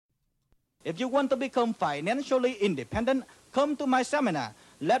If you want to become financially independent, come to my seminar.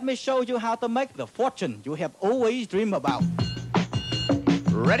 Let me show you how to make the fortune you have always dreamed about.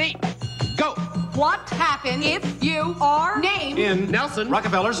 Ready? Go! What happens if you are named In Nelson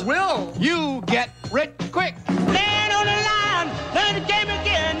Rockefeller's will, you get rich quick. Stand on the line, learn the game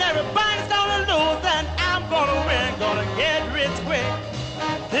again. Everybody's gonna lose, and I'm gonna win. Gonna get rich quick.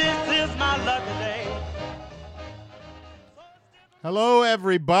 This is my lucky day. Hello,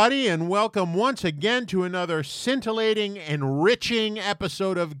 everybody, and welcome once again to another scintillating, enriching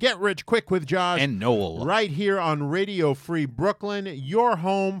episode of Get Rich Quick with Josh and Noel. Right here on Radio Free Brooklyn, your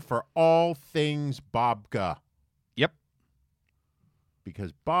home for all things babka. Yep.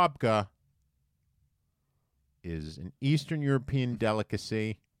 Because babka is an Eastern European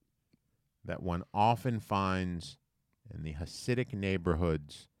delicacy that one often finds in the Hasidic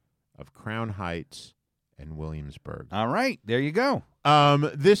neighborhoods of Crown Heights and Williamsburg. All right, there you go.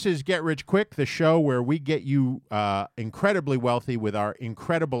 This is Get Rich Quick, the show where we get you incredibly wealthy with our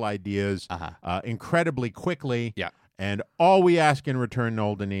incredible ideas incredibly quickly. Yeah. And all we ask in return,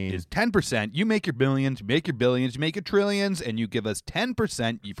 Noel Deneen, Is 10%. You make your billions, you make your billions, you make your trillions, and you give us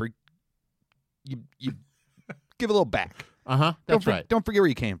 10%. You give a little back. That's right. Don't forget where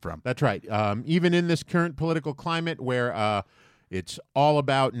you came from. That's right. Even in this current political climate where it's all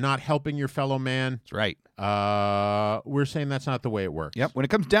about not helping your fellow man. That's right. We're saying that's not the way it works. Yep. When it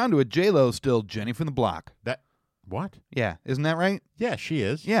comes down to it, J-Lo's still Jenny from the block. What? Yeah. Isn't that right? Yeah, she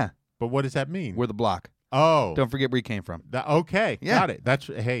is. Yeah. But what does that mean? We're the block. Oh. Don't forget where you came from. Okay. Yeah. Got it.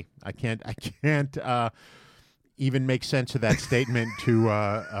 Hey, I can't even make sense of that statement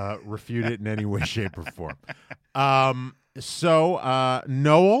to refute it in any way, shape, or form. So,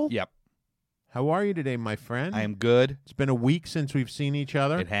 Noel. Yep. How are you today, my friend? I am good. It's been a week since we've seen each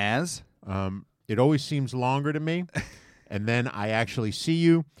other. It has. It always seems longer to me. And then I actually see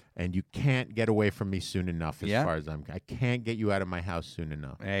you, and you can't get away from me soon enough as far as I can't get you out of my house soon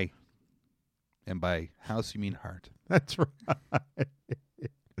enough. Hey. And by house, you mean heart. That's right.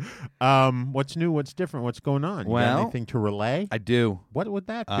 What's new? What's different? What's going on? You got anything to relay? I do. What would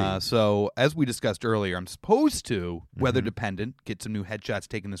that be? So, as we discussed earlier, I'm supposed to, weather dependent, get some new headshots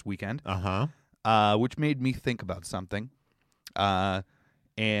taken this weekend. Which made me think about something.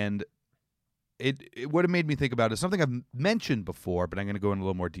 And what it made me think about is something I've mentioned before, but I'm going to go into a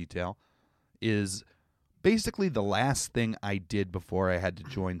little more detail, is basically the last thing I did before I had to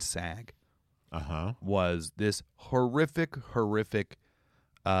join SAG was this horrific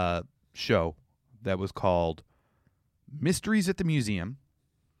show that was called Mysteries at the Museum.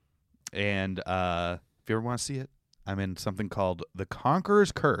 And if you ever want to see it, I'm in something called The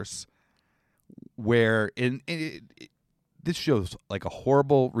Conqueror's Curse, where this show's like a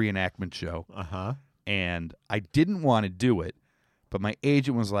horrible reenactment show. And I didn't want to do it, but my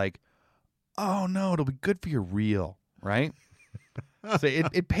agent was like, "Oh no, it'll be good for your reel, right?" So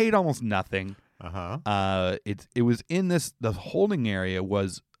it paid almost nothing. It was in the holding area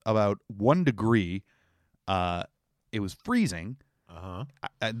was about 1 degree. It was freezing.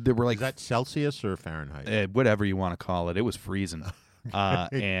 There were like, is that Celsius or Fahrenheit? Whatever you want to call it. It was freezing.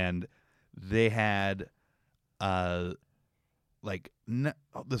 And they had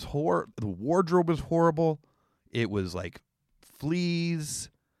this horror. The wardrobe was horrible. It was like fleas.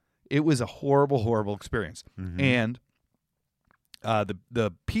 It was a horrible experience. And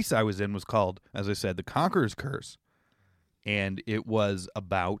the piece I was in was called, as I said, The Conqueror's Curse. And it was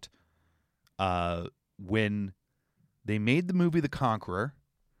about when they made the movie The Conqueror,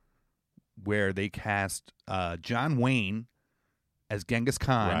 where they cast John Wayne as Genghis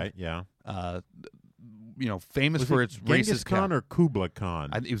Khan. Right, yeah. Famous for its Genghis racist Khan or Kublai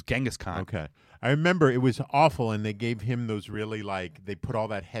Khan? It was Genghis Khan. Okay. I remember it was awful, and they gave him those really, they put all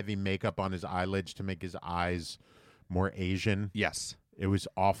that heavy makeup on his eyelids to make his eyes more Asian. Yes. It was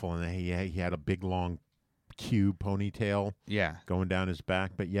awful, and he had a big, long Q ponytail going down his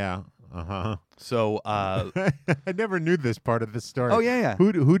back. But, yeah, So I never knew this part of the story. Oh, yeah.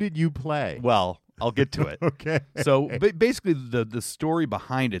 Who did you play? Well, I'll get to it. Okay. So basically the story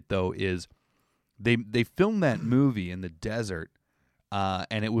behind it, though, is they filmed that movie in the desert,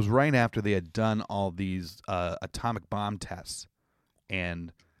 and it was right after they had done all these atomic bomb tests,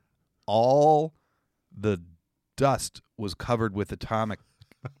 and all the dust was covered with atomic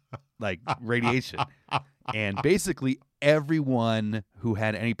radiation, and basically everyone who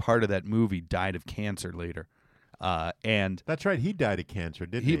had any part of that movie died of cancer later. And that's right, he died of cancer,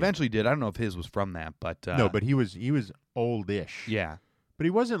 didn't he? He eventually did. I don't know if his was from that, but no, but he was oldish. Yeah. But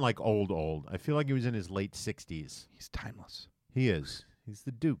he wasn't old. I feel like he was in his late 60s. He's timeless. He is. He's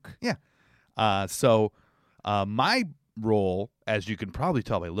the Duke. Yeah. So my role, as you can probably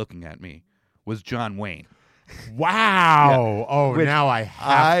tell by looking at me, was John Wayne. Wow. Yeah. Oh, Which now I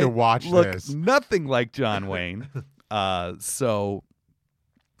have to watch look this. nothing like John Wayne. So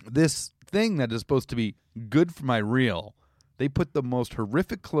this thing that is supposed to be good for my reel, they put the most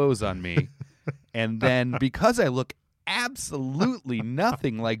horrific clothes on me. And then because I look absolutely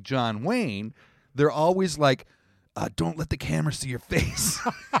nothing like John Wayne, they're always like, don't let the camera see your face.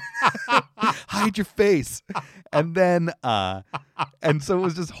 Hide your face. And then, and so it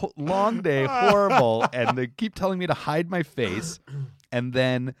was just long day, horrible. And they keep telling me to hide my face. And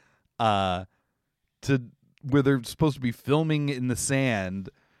then, where they're supposed to be filming in the sand,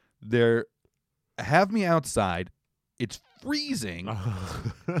 they're have me outside. It's freezing.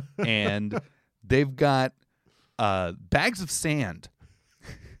 And they've got bags of sand.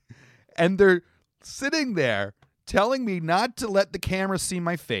 And they're sitting there telling me not to let the camera see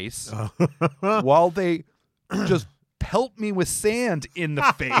my face while they just pelt me with sand in the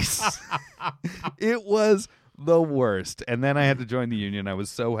face. It was the worst. And then I had to join the union. I was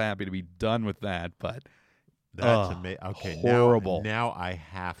so happy to be done with that, but That's amazing. Okay, horrible. Now I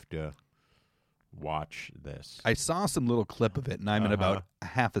have to watch this. I saw some little clip of it, and I'm in about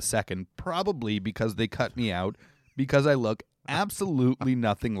half a second, probably because they cut me out because I look absolutely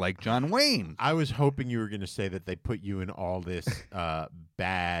nothing like John Wayne. I was hoping you were going to say that they put you in all this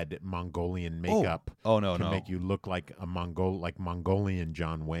bad Mongolian makeup. Oh, no, to no. make you look like a Mongolian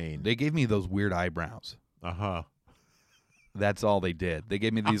John Wayne. They gave me those weird eyebrows. That's all they did. They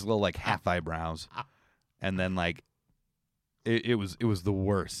gave me these little like half eyebrows, and then like it was the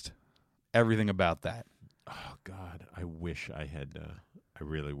worst. Everything about that. Oh God, I wish I had. I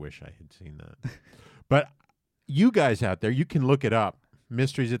really wish I had seen that. But you guys out there, you can look it up.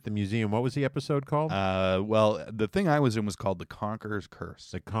 Mysteries at the Museum. What was the episode called? Well, the thing I was in was called The Conqueror's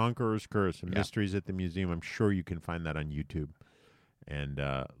Curse. The Conqueror's Curse. And Yeah. Mysteries at the Museum. I'm sure you can find that on YouTube. And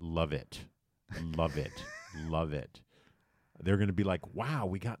love it. Love it. Love it. They're going to be like, wow,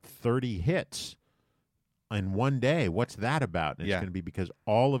 we got 30 hits in one day. What's that about? And it's Yeah. going to be because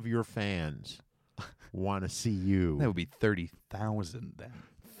all of your fans want to see you. That would be 30,000 then.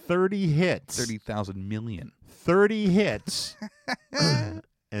 30 hits. 30,000 million. 30 hits. And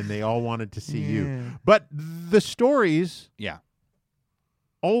they all wanted to see you. But the stories Yeah,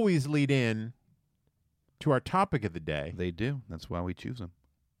 always lead in to our topic of the day. they do. That's why we choose them.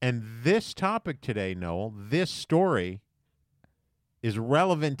 And this topic today, Noel, this story is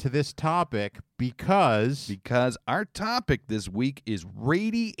relevant to this topic because our topic this week is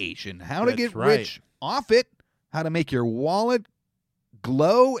radiation. How to That's get right. rich off it. How to make your wallet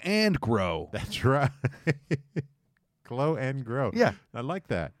glow and grow. that's right. Glow and grow. Yeah. I like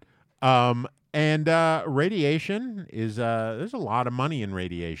that. And radiation is there's a lot of money in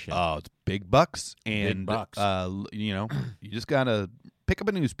radiation. Oh, it's big bucks. And, bucks. You just got to pick up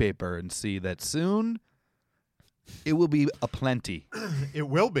a newspaper and see that soon it will be aplenty. It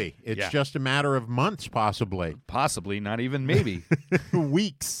will be. It's Yeah. just a matter of months, possibly. Possibly, not even maybe.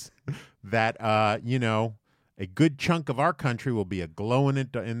 Weeks that a good chunk of our country will be a glowing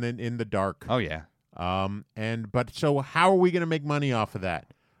in the dark. Oh, yeah. But so how are we going to make money off of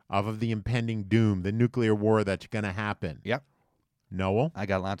that? Off of the impending doom, the nuclear war that's going to happen? Yep. Noel, I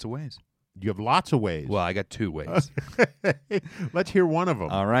got lots of ways. you have lots of ways. Well, I got 2 ways. Let's hear one of them.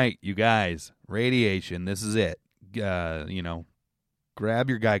 All right, you guys. Radiation. This is it. Grab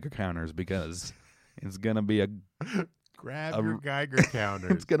your Geiger counters because it's gonna be Grab your Geiger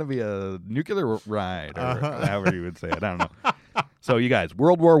counters. it's gonna be a nuclear ride, or however you would say it. I don't know. So, you guys,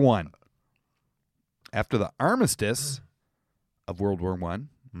 World War I. After the armistice of World War I,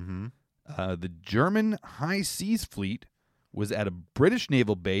 the German High Seas Fleet was at a British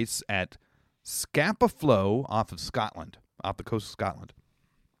naval base at Scapa Flow off of Scotland, off the coast of Scotland.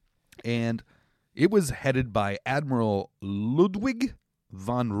 And it was headed by Admiral Ludwig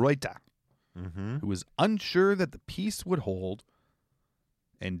von Reuter, who was unsure that the peace would hold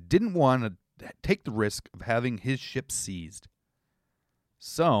and didn't want to take the risk of having his ship seized.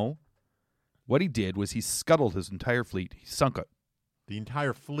 So, what he did was he scuttled his entire fleet. He sunk it. The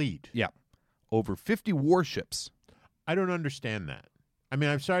entire fleet. Yeah. Over 50 warships. I don't understand that. I mean,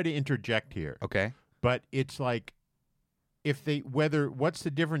 I'm sorry to interject here, Okay. but it's like what's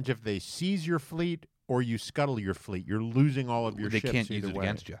the difference if they seize your fleet or you scuttle your fleet? You're losing all of your They ships can't use either it way.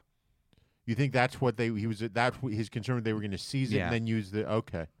 against you. You think that's what that's what his concern? They were going to seize it Yeah. and then use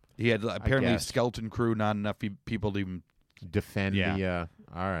the He had apparently a guess. skeleton crew, not enough people to even. defend Yeah. the.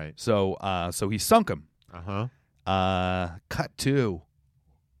 All right. So he sunk them. Cut to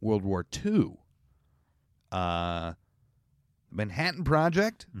World War II. Manhattan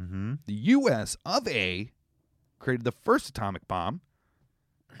Project. Mm-hmm. The U.S. of A. created the first atomic bomb,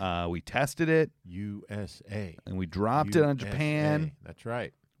 We tested it, USA. and we dropped it on USA. Japan. That's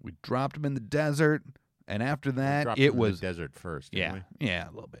right. We dropped them in the desert, and after that, Dropped it them in was the desert first. Didn't yeah,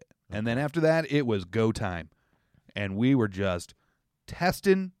 a little bit. And then after that, it was go time, and we were just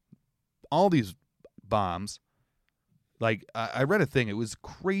testing all these bombs. Like I read a thing; it was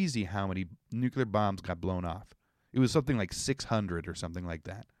crazy how many nuclear bombs got blown off. It was something like 600 or something like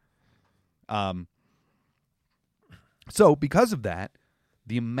that. So because of that,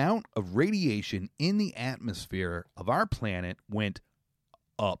 the amount of radiation in the atmosphere of our planet went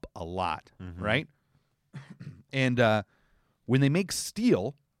up a lot, right? And when they make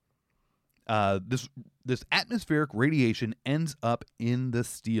steel, this atmospheric radiation ends up in the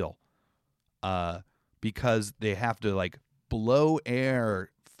steel because they have to like blow air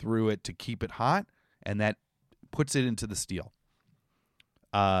through it to keep it hot, and that puts it into the steel.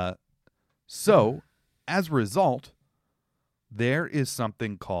 So as a result, there is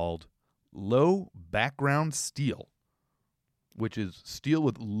something called low background steel, which is steel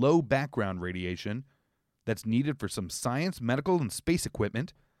with low background radiation that's needed for some science, medical, and space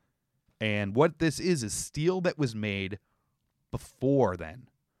equipment. And what this is steel that was made before then,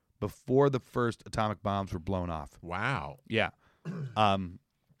 before the first atomic bombs were blown off. Wow. Yeah.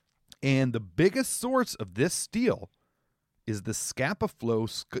 And the biggest source of this steel is the Scapa Flow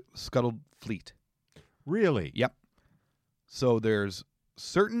scuttled fleet. Really? Yep. So there's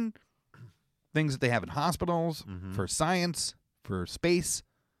certain things that they have in hospitals for science, for space,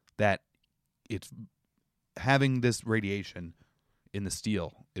 that it's having this radiation in the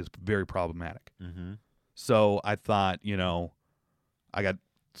steel is very problematic. So I thought, I got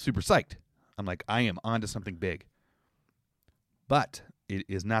super psyched. I'm like, I am onto something big. But it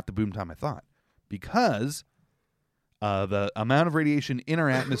is not the boom time I thought, because the amount of radiation in our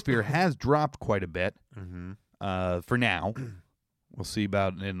atmosphere has dropped quite a bit. For now. We'll see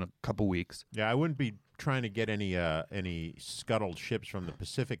about in a couple weeks. Yeah, I wouldn't be trying to get any scuttled ships from the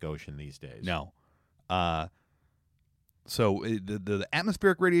Pacific Ocean these days. No. So the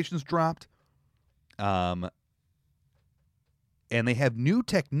atmospheric radiation's dropped. And they have new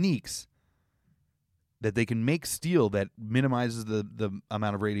techniques that they can make steel that minimizes the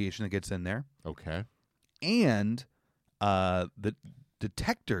amount of radiation that gets in there. Okay. And the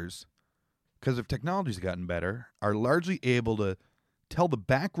detectors, because of technology's gotten better, are largely able to tell the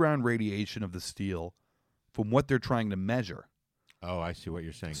background radiation of the steel from what they're trying to measure. Oh, I see what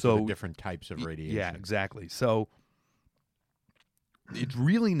you're saying. So the different types of radiation. Yeah, exactly. So it's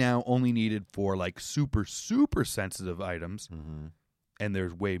really now only needed for like super, super sensitive items, and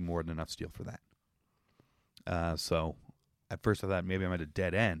there's way more than enough steel for that. So at first I thought maybe I'm at a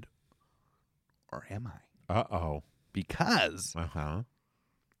dead end. Or am I? Uh-oh. Because Uh-huh.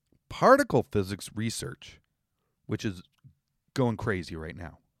 particle physics research, which is going crazy right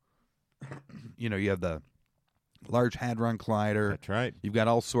now. You have the Large Hadron Collider. That's right. You've got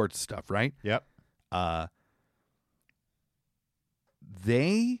all sorts of stuff, right? Yep.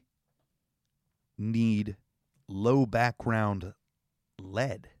 They need low background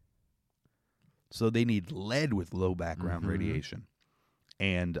lead. So they need lead with low background radiation.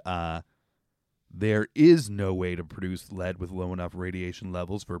 And there is no way to produce lead with low enough radiation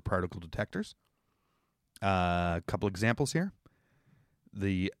levels for particle detectors. A couple examples here.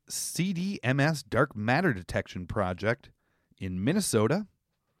 The CDMS Dark Matter Detection Project in Minnesota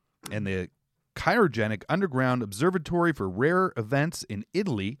and the Cryogenic Underground Observatory for Rare Events in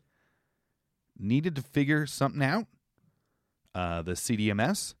Italy needed to figure something out. The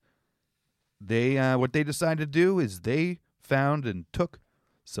CDMS, what they decided to do is they found and took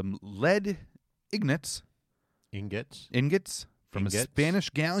some lead ingots from a Spanish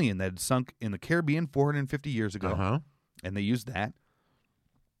galleon that had sunk in the Caribbean 450 years ago, and they used that.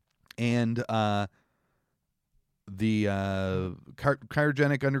 And the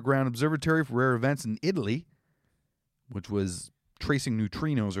Cryogenic Underground Observatory for Rare Events in Italy, which was tracing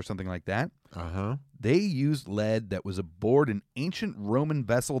neutrinos or something like that, they used lead that was aboard an ancient Roman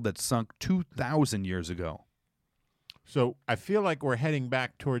vessel that sunk 2,000 years ago. So I feel like we're heading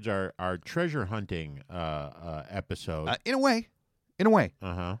back towards our treasure hunting episode. In a way.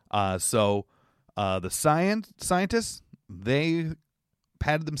 So the scientists, they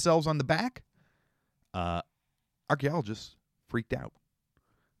patted themselves on the back. Archaeologists freaked out.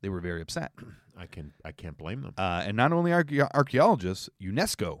 They were very upset. I can't blame them. And not only archaeologists,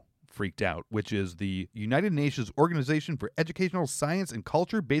 UNESCO freaked out, which is the United Nations Organization for Educational Science and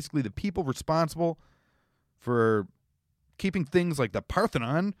Culture, basically the people responsible for keeping things like the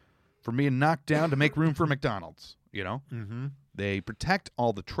Parthenon from being knocked down to make room for McDonald's, Mm-hmm. They protect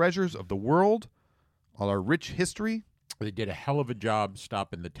all the treasures of the world, all our rich history, They did a hell of a job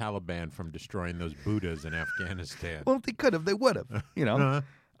stopping the Taliban from destroying those Buddhas in Afghanistan. Well, if they could have, they would have. You know.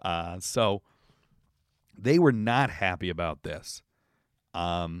 So they were not happy about this.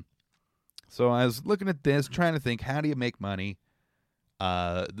 So I was looking at this, trying to think, how do you make money?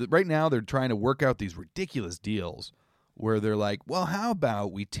 Right now, they're trying to work out these ridiculous deals where they're like, well, how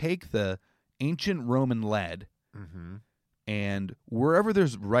about we take the ancient Roman lead and wherever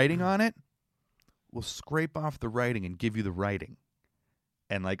there's writing on it, we'll scrape off the writing and give you the writing.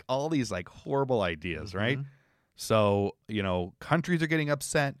 And like all these like horrible ideas, right? So, you know, countries are getting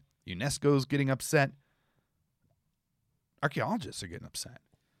upset. UNESCO's getting upset. Archaeologists are getting upset.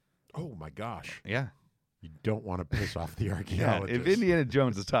 Oh, my gosh. Yeah. You don't want to piss off the Yeah, archaeologists. if Indiana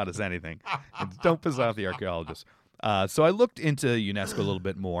Jones has taught us anything, it's don't piss off the archaeologists. So I looked into UNESCO a little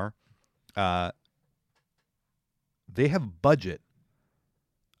bit more. They have a budget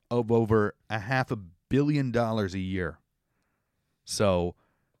of over $500 million a year. So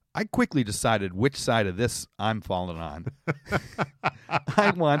I quickly decided which side of this I'm falling on.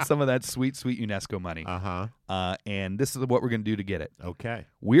 I want some of that sweet, sweet UNESCO money. And this is what we're going to do to get it. Okay.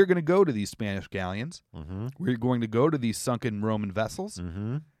 We're going to go to these Spanish galleons. We're going to go to these sunken Roman vessels.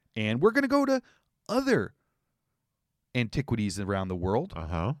 And we're going to go to other antiquities around the world.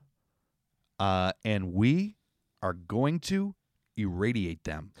 And we are going to irradiate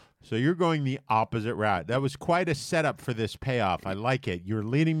them. So you're going the opposite route. That was quite a setup for this payoff. I like it. You're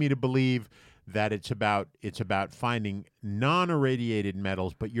leading me to believe that it's about finding non-irradiated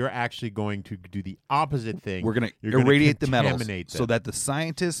metals, but you're actually going to do the opposite thing. We're going to You're gonna irradiate the metals contaminate them. so that the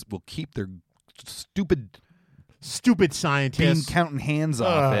scientists will keep their stupid bean scientists counting hands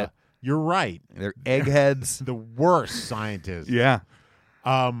off it. You're right. Their eggheads. The worst scientists. Yeah.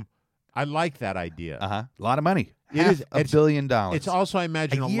 I like that idea. A lot of money. It's $500 million. It's also, I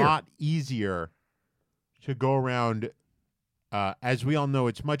imagine, A a year. lot easier to go around. As we all know,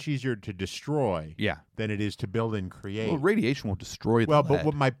 it's much easier to destroy than it is to build and create. Well, radiation won't destroy the Well, lead. but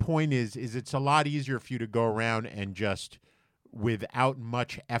what my point is it's a lot easier for you to go around and just, without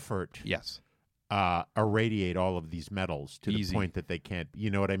much effort, irradiate all of these metals to Easy. the point that they can't.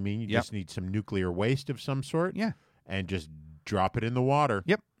 You know what I mean? You just need some nuclear waste of some sort. Yeah. And just drop it in the water.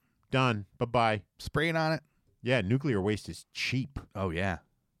 Yep. Done. Bye-bye. Spray it on it. Yeah, nuclear waste is cheap. Oh, yeah.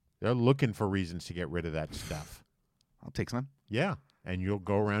 They're looking for reasons to get rid of that stuff. I'll take some. Yeah. And you'll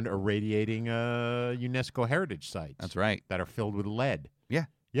go around irradiating UNESCO heritage sites. That's right. That are filled with lead. Yeah.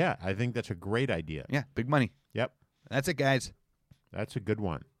 Yeah, I think that's a great idea. Yeah, big money. Yep. That's it, guys. That's a good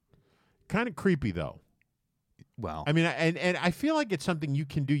one. Kind of creepy, though. Well, I mean, and I feel like it's something you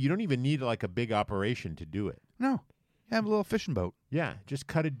can do. You don't even need like a big operation to do it. no. You have a little fishing boat. Yeah, just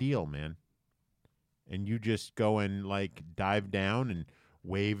cut a deal, man. And you just go and like dive down and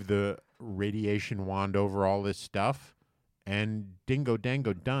wave the radiation wand over all this stuff, and dingo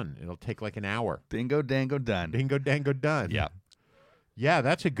dango done. It'll take like an hour. Dingo dango done. Dingo dango done. Yeah. Yeah,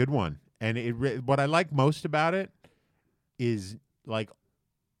 that's a good one. And what I like most about it is like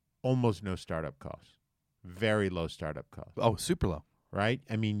almost no startup costs. Very low startup costs. Oh, super low. Right?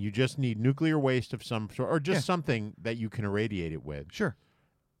 I mean, you just need nuclear waste of some sort, or just something that you can irradiate it with. Sure.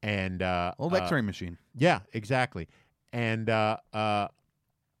 And Old X-ray machine. Yeah, exactly. And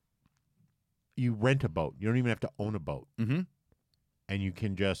you rent a boat. You don't even have to own a boat. Mm-hmm. And you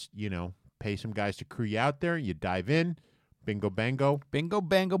can just, pay some guys to crew you out there. You dive in, bingo bango, Bingo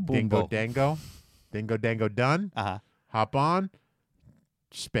bango boom dingo bo. dango, dingo dango done. Hop on,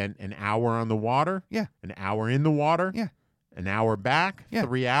 spend an hour on the water. Yeah. An hour in the water. Yeah. An hour back. Yeah.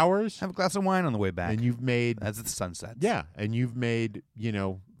 3 hours. Have a glass of wine on the way back. And you've made As the sun sets. Yeah, and you've made, $5,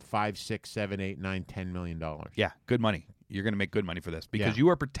 $6, $7, $8, $9, $10 million. Yeah, good money. You're going to make good money for this because Yeah. you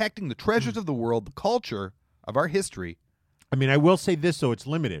are protecting the treasures of the world, the culture of our history. I mean, I will say this, though, it's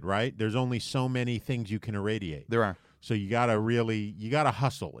limited, right? There's only so many things you can irradiate. There are. So you gotta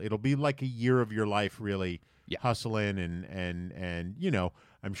hustle. It'll be like a year of your life really hustling and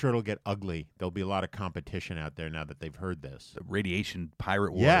I'm sure it'll get ugly. There'll be a lot of competition out there now that they've heard this. The radiation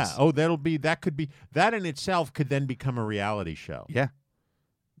pirate wars. Yeah. Oh, that in itself could then become a reality show. Yeah.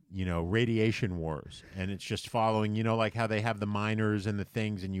 Radiation wars. And it's just following, like how they have the miners and the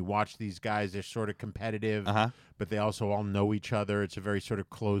things, and you watch these guys, they're sort of competitive, but they also all know each other. It's a very sort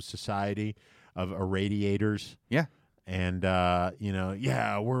of closed society of irradiators. Yeah. And,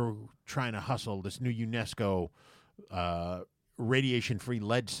 we're trying to hustle. This new UNESCO radiation-free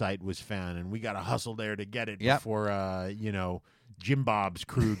lead site was found, and we got to hustle there to get it before, Jim Bob's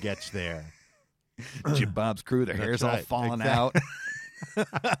crew gets there. Jim Bob's crew, their hair's all right. falling Exactly. out.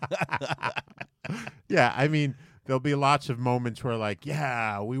 Yeah, I mean, there'll be lots of moments where, like,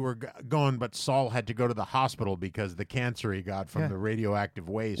 yeah, we were going, but Saul had to go to the hospital because the cancer he got from the radioactive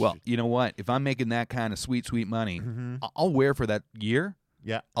waste. Well, you know what? If I'm making that kind of sweet, sweet money, I'll wear for that year.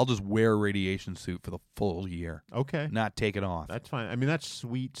 yeah, I'll just wear a radiation suit for the full year, okay, not take it off. that's fine. I mean, that's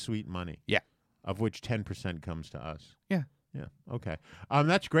sweet, sweet money. Yeah. Of which 10% comes to us. Yeah. Yeah. Okay.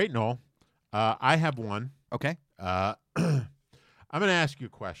 That's great, Noel. I have one. Okay. I'm going to ask you a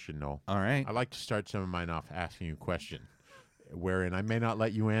question, Noel. All right. I like to start some of mine off asking you a question, wherein I may not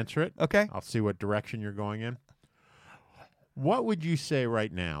let you answer it. Okay. I'll see what direction you're going in. What would you say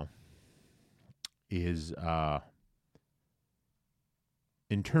right now is,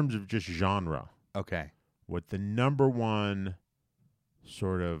 in terms of just genre, Okay. what the number one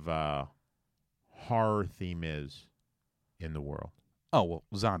sort of horror theme is in the world? Oh, well,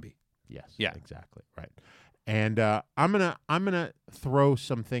 zombie. Yes. Yeah. Exactly. Right. And I'm gonna throw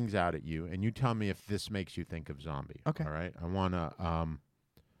some things out at you, and you tell me if this makes you think of zombie. Okay. All right. I want to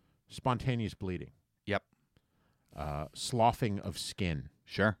spontaneous bleeding, Yep. sloughing of skin,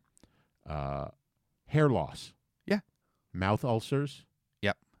 Sure. hair loss. Yeah. Mouth ulcers.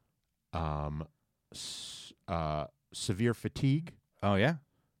 Yep. Severe fatigue, Oh, yeah.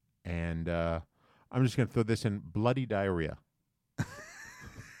 and I'm just gonna throw this in: bloody diarrhea.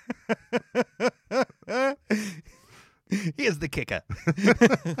 Here's the kicker.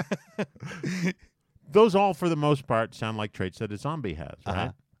 Those all, for the most part, sound like traits that a zombie has, right?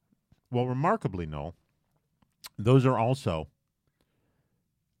 Uh-huh. Well, remarkably, Noel, those are also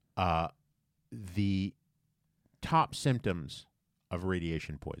the top symptoms of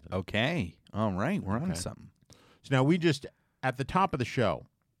radiation poisoning. Okay. All right. We're on Okay. to something. So now we just, at the top of the show,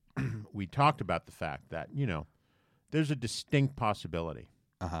 we talked about the fact that, there's a distinct possibility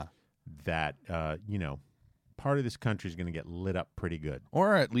Uh-huh. that, part of this country is going to get lit up pretty good.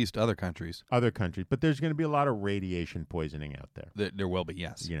 Or at least other countries. Other countries, but there's going to be a lot of radiation poisoning out there. There will be,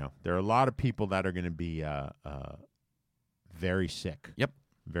 yes. There are a lot of people that are going to be very sick. Yep.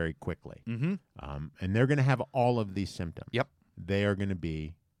 Very quickly. Mm-hmm. And they're going to have all of these symptoms. Yep. They are going to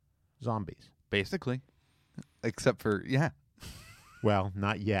be zombies. Basically. Except for, yeah. Well,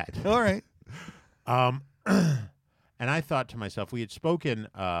 not yet. All right. And I thought to myself, we had spoken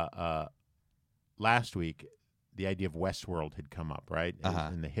last week, the idea of Westworld had come up, right? Uh-huh.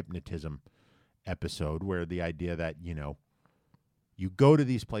 In the hypnotism episode, where the idea that, you go to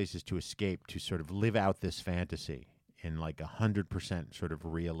these places to escape, to sort of live out this fantasy in like 100% sort of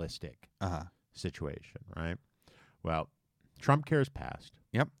realistic Uh-huh. situation, right? Well, Trump care's passed.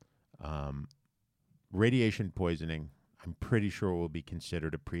 Yep. Radiation poisoning, I'm pretty sure, will be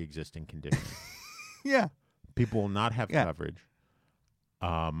considered a pre-existing condition. Yeah. People will not have Yeah. coverage.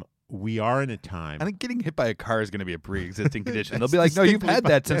 We are in a time. I think getting hit by a car is going to be a pre-existing condition. They'll be like, no, you've had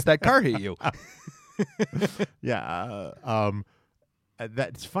that since that car hit you. Yeah.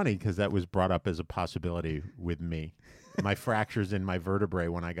 That's funny because that was brought up as a possibility with me. My fractures in my vertebrae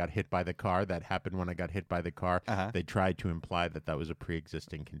when I got hit by the car, that happened when I got hit by the car. Uh-huh. They tried to imply that that was a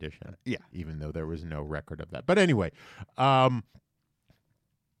pre-existing condition. Yeah. Even though there was no record of that. But anyway,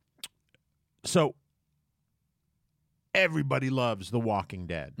 so everybody loves The Walking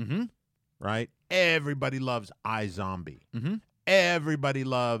Dead, Mm-hmm. right? Everybody loves iZombie. Mm-hmm. Everybody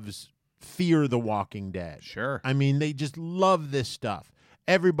loves Fear the Walking Dead. Sure. I mean, they just love this stuff.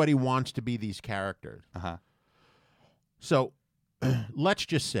 Everybody wants to be these characters. Uh-huh. So let's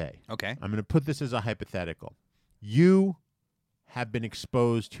just say, Okay. I'm going to put this as a hypothetical. You have been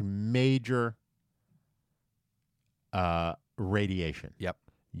exposed to major radiation. Yep.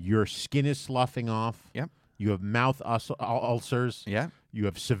 Your skin is sloughing off. Yep. You have mouth ulcers. Yeah. You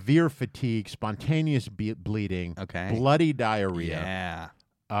have severe fatigue, spontaneous bleeding, Okay. bloody diarrhea.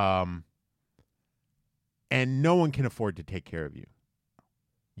 Yeah. And no one can afford to take care of you.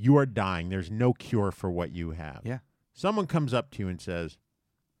 You are dying. There's no cure for what you have. Yeah. Someone comes up to you and says,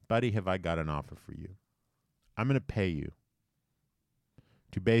 buddy, have I got an offer for you? I'm going to pay you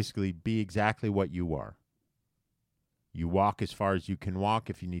to basically be exactly what you are. You walk as far as you can walk.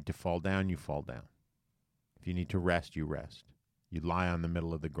 If you need to fall down, you fall down. If you need to rest, you rest. You lie on the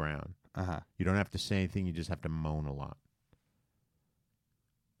middle of the ground. Uh-huh. You don't have to say anything. You just have to moan a lot.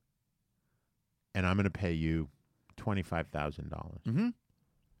 And I'm going to pay you $25,000. Mm-hmm.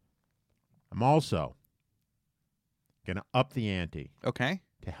 I'm also going to up the ante Okay.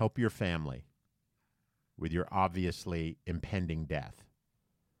 to help your family with your obviously impending death,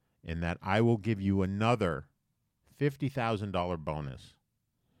 in that I will give you another $50,000 bonus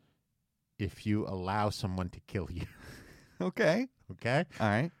if you allow someone to kill you. Okay. Okay? All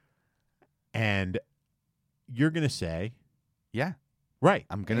right. And you're going to say, Yeah. Right.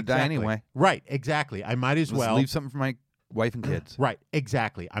 I'm gonna die Exactly. anyway. Right. Exactly. I might as Let's well leave something for my wife and kids. Right,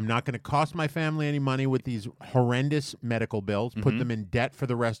 exactly. I'm not going to cost my family any money with these horrendous medical bills, put them in debt for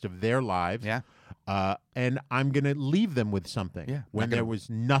the rest of their lives. Yeah. And I'm going to leave them with something Yeah, when not gonna- there was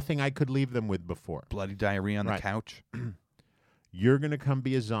nothing I could leave them with before. Bloody diarrhea on the Right. couch. You're going to come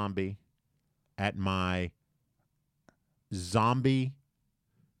be a zombie at my zombie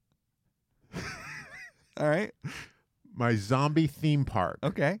All right. theme park.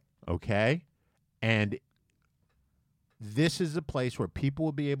 Okay. Okay? And this is a place where people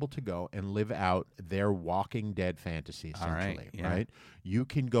will be able to go and live out their Walking Dead fantasy, All right, essentially, yeah. right? You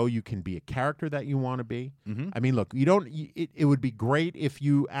can go, you can be a character that you want to be. Mm-hmm. I mean, look, you don't. It would be great if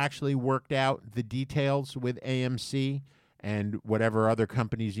you actually worked out the details with AMC and whatever other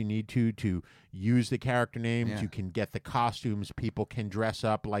companies you need to use the character names. Yeah. You can get the costumes. People can dress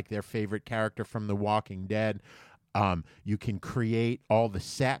up like their favorite character from The Walking Dead. You can create all the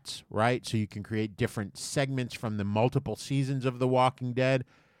sets, right? So you can create different segments from the multiple seasons of The Walking Dead,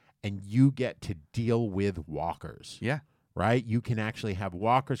 and you get to deal with walkers. Yeah. Right? You can actually have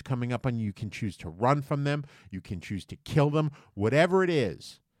walkers coming up on you. You can choose to run from them. You can choose to kill them. Whatever it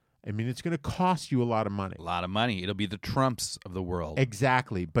is. I mean, it's going to cost you a lot of money. A lot of money. It'll be the Trumps of the world.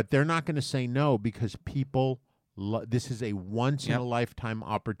 Exactly. But they're not going to say no because people, this is a once-in-a-lifetime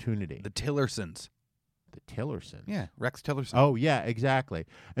opportunity. The Tillersons. The Tillersons. Yeah. Rex Tillerson. Oh yeah, exactly.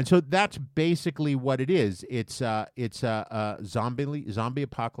 And so that's basically what it is. It's a zombie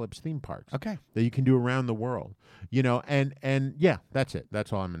apocalypse theme parks Okay. that you can do around the world. You know, and yeah, that's it.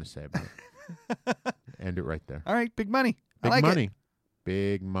 That's all I'm going to say about it. End it right there. All right. Big money. Big I like money. it.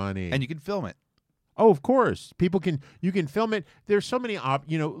 Big money. And you can film it. Oh, of course. You can film it. There's so many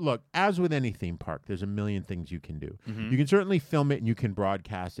look, as with any theme park, there's a million things you can do. You can certainly film it and you can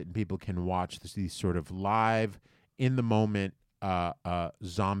broadcast it and people can watch these sort of live in the moment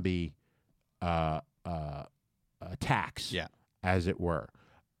zombie attacks, as it were.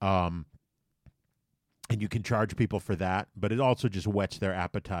 And you can charge people for that, but it also just whets their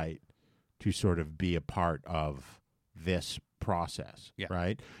appetite to sort of be a part of this process,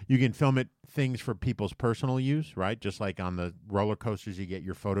 right? You can film it things for people's personal use, right? Just like on the roller coasters, you get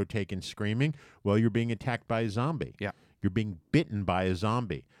your photo taken screaming. Well, you're being attacked by a zombie. Yeah. You're being bitten by a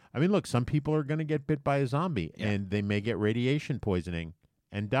zombie. I mean, look, some people are going to get bit by a zombie and they may get radiation poisoning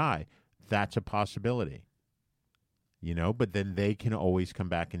and die. That's a possibility. You know, but then they can always come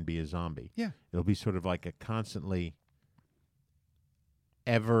back and be a zombie. Yeah. It'll be sort of like a constantly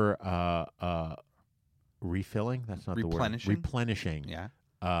ever refilling. That's not Replenishing. the word. Replenishing.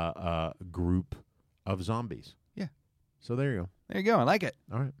 Yeah. Group of zombies. Yeah. So there you go. There you go. I like it.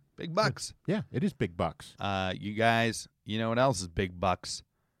 All right. Big bucks. Yeah, it is big bucks. You guys, you know what else is big bucks?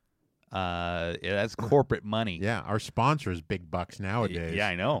 That's corporate money. Yeah, our sponsor is big bucks nowadays. Yeah,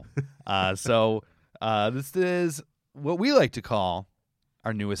 I know. So this is what we like to call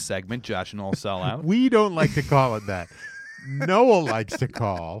our newest segment, Josh and Noel Sell Out. We don't like to call it that. Noel likes to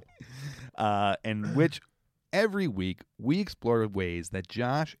call. In which every week we explore ways that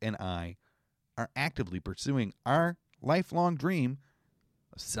Josh and I are actively pursuing our lifelong dream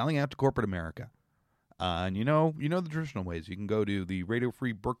of selling out to corporate America. And you know the traditional ways. You can go to the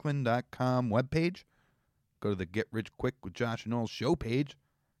RadioFreeBrooklyn.com webpage, go to the Get Rich Quick with Josh and Noel show page,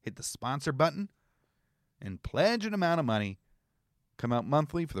 hit the sponsor button, and pledge an amount of money. Come out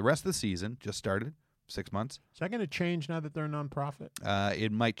monthly for the rest of the season. Just started, 6 months. Is that going to change now that they're a nonprofit?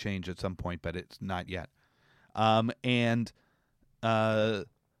 It might change at some point, but it's not yet. And half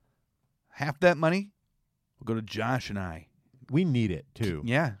that money will go to Josh and I. We need it, too.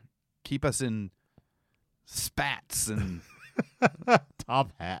 Yeah. Keep us in spats and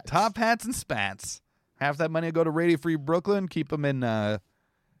Top hats. top hats and spats. Half that money will go to Radio Free Brooklyn. Keep them in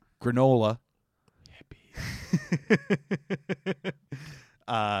granola.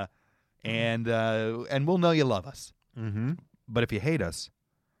 And we'll know you love us. Mm-hmm. But if you hate us,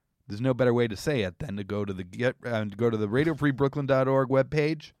 there's no better way to say it than to go to the RadioFreeBrooklyn.org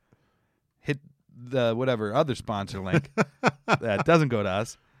webpage, hit the whatever other sponsor link that doesn't go to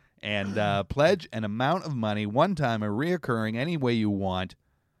us, and pledge an amount of money, one time or reoccurring, any way you want.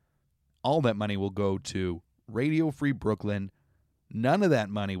 All that money will go to Radio Free Brooklyn. None of that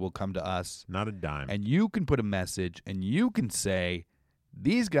money will come to us. Not a dime. And you can put a message, and you can say,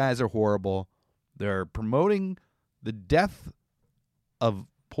 these guys are horrible. They're promoting the death of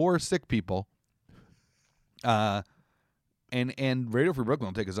poor, sick people. And Radio Free Brooklyn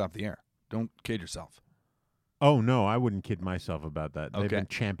will take us off the air. Don't kid yourself. Oh, no, I wouldn't kid myself about that. They've Okay. been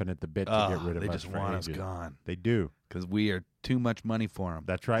champing at the bit to get rid of They us just for want us ages. gone They do. because we are too much money for them.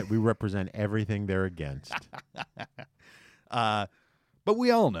 That's right. We represent everything they're against. But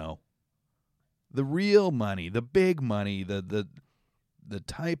we all know the real money, the big money, the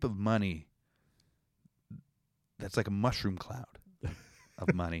type of money that's like a mushroom cloud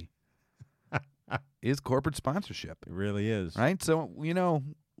of money is corporate sponsorship. It really is. Right? So, we know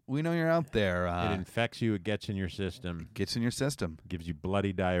you're out there. It infects you. It gets in your system. Gets in your system. Gives you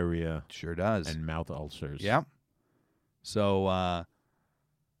bloody diarrhea. Sure does. And mouth ulcers. Yep. So,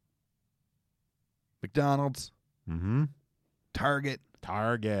 McDonald's, Target,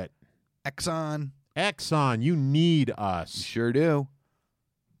 Exxon, you need us. you sure do.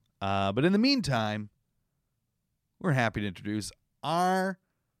 But in the meantime, we're happy to introduce our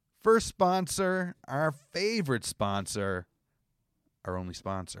first sponsor, our favorite sponsor, our only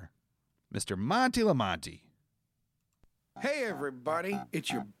sponsor, Mr. Monty Lamonti. Hey everybody, it's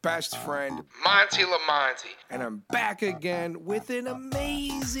your best friend, Monty Lamonti. and I'm back again with an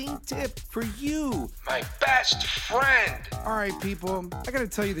amazing tip for you. My best friend. Alright people, I gotta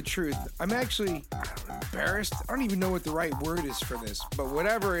tell you the truth. I'm actually embarrassed. I don't even know what the right word is for this, but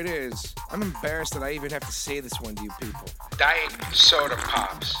whatever it is, I'm embarrassed that I even have to say this one to you people. Diet soda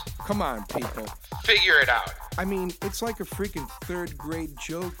pops. Come on people. Figure it out. I mean, it's like a freaking third grade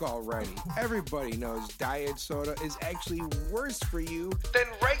joke already. Everybody knows diet soda is actually worse for you. Then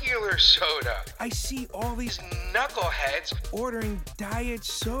regular soda. I see all these These knuckleheads. ordering diet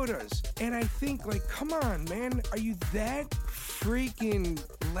sodas. And I think, like, come on, man. Are you that freaking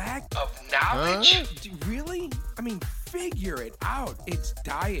lack Of knowledge? Really? I mean, figure it out. It's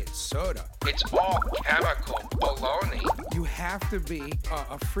diet soda. It's all chemical baloney. You have to be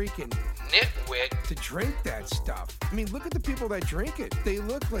a freaking Nitwit. to drink that stuff. I mean, look at the people that drink it. They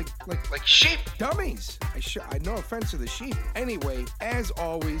look like Like sheep. dummies. I no offense to the sheep. Anyway, as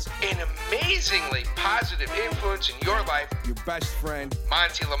always, An amazingly positive influence in your life. your best friend.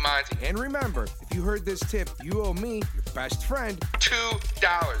 Monty Lamonti. And remember, if you heard this tip, you owe me, your best friend.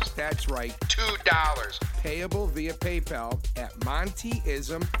 $2. That's right. $2. Payable via PayPal at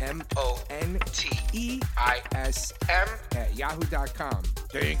Montyism, MONTEISM. at yahoo.com.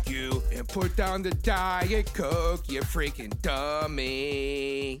 Thank you. And put down the Diet Coke, you freaking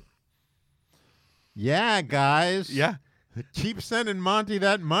dummy. Yeah, guys. Yeah. Keep sending Monty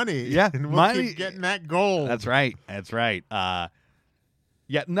that money. Yeah, And we'll Monty- keep getting that gold. That's right.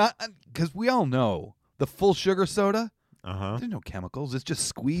 Yeah, not because we all know the full sugar soda. Uh-huh. There's no chemicals. It's just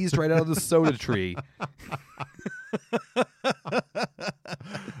squeezed right out of the soda tree.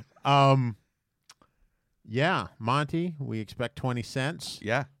 Yeah, Monty, we expect 20 cents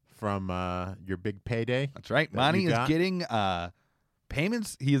Yeah, from your big payday. that's right. that Monty you is got. getting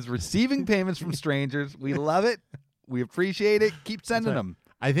payments. He is receiving payments from strangers. We love it. We appreciate it. Keep sending them.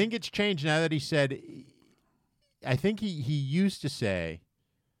 I think it's changed now that he said, I think he used to say,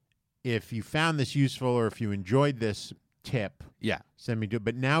 if you found this useful or if you enjoyed this tip, Yeah. send me to it.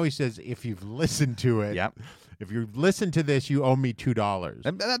 But now he says, if you've listened to it, Yep. if you've listened to this, you owe me $2.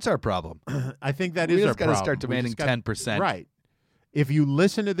 And that's our problem. I think that We is just our gotta problem. start We demanding just got- 10%. Right. If you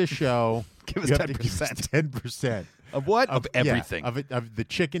listen to the show, Give us you have to give 10%. us 10%. Of what? Of yeah, everything. of the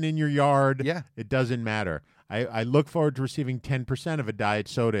chicken in your yard. Yeah. It doesn't matter. I look forward to receiving 10% of a diet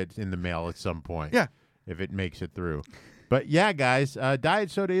soda in the mail at some point. Yeah. If it makes it through. But yeah, guys, diet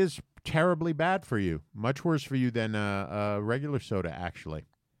soda is terribly bad for you. Much worse for you than regular soda, actually.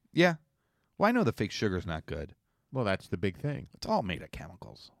 Yeah. Well, I know the fake sugar's not good. Well, that's the big thing. It's all made of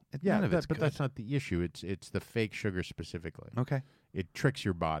chemicals. Yeah, None of it's but good. that's not the issue. It's the fake sugar specifically. Okay. It tricks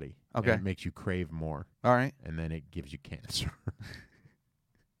your body. and Okay. it makes you crave more, All right. and then it gives you cancer.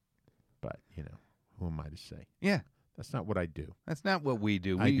 But, who am I to say? Yeah. That's not what I do. That's not what we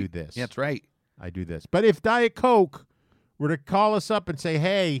do. I We do this. Yeah, that's right. I do this. But if Diet Coke were to call us up and say,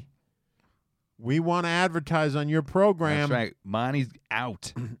 hey, we want to advertise on your program, That's right. Monty's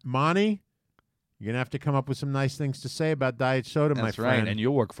out. Monty, you're going to have to come up with some nice things to say about diet soda, my That's friend. right. And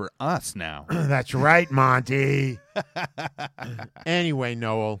you'll work for us now. That's right, Monty. Anyway,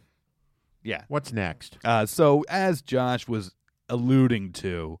 Noel, Yeah. what's next? So as Josh was alluding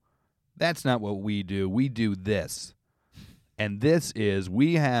to, that's not what we do. We do this. And this is,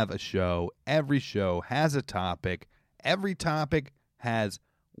 we have a show. Every show has a topic. Every topic has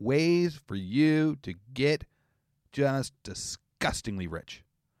ways for you to get just disgustingly rich.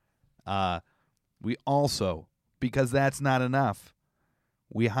 We also, because that's not enough,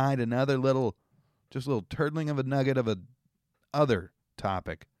 we hide another little turtling of a nugget of a other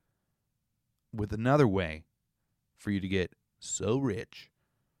topic with another way for you to get so rich.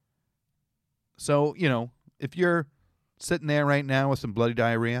 So, if you're sitting there right now with some bloody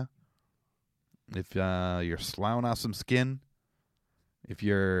diarrhea, if you're sloughing off some skin, if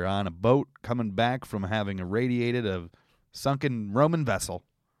you're on a boat coming back from having irradiated a sunken Roman vessel.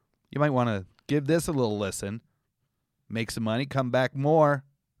 You might want to give this a little listen, make some money, come back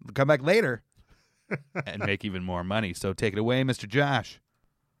later, and make even more money. So take it away, Mr. Josh.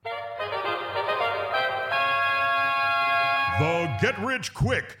 The Get Rich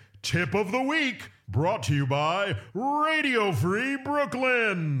Quick Tip of the Week, brought to you by Radio Free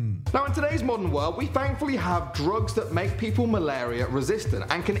Brooklyn. Now, in today's modern world, we thankfully have drugs that make people malaria resistant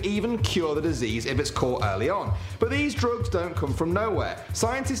and can even cure the disease if it's caught early on. But these drugs don't come from nowhere.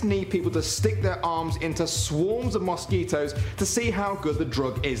 Scientists need people to stick their arms into swarms of mosquitoes to see how good the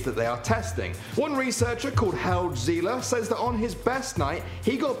drug is that they are testing. One researcher called Helge Zieler says that on his best night,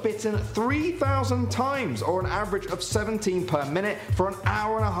 he got bitten 3,000 times, or an average of 17 per minute, for an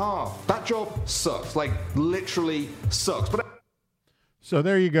hour and a half. That job sucks, like literally sucks. But So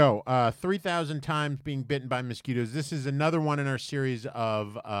there you go. 3,000 times being bitten by mosquitoes. This is another one in our series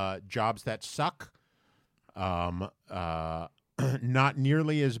of jobs that suck. Not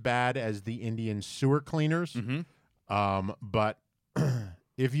nearly as bad as the Indian sewer cleaners. But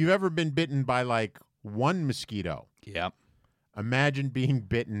if you've ever been bitten by like one mosquito, Yep. imagine being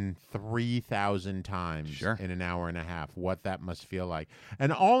bitten 3,000 times Sure. in an hour and a half, what that must feel like.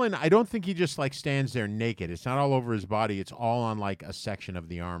 And I don't think he just like stands there naked. It's not all over his body. It's all on like a section of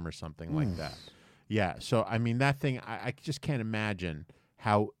the arm or something like that. Yeah. So, I mean, that thing, I just can't imagine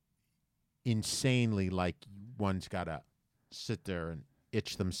how insanely like one's got to sit there and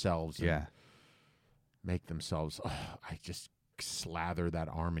itch themselves. And Yeah. make themselves, I just slather that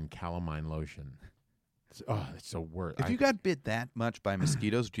arm in calamine lotion. It's so worse. If you got bit that much by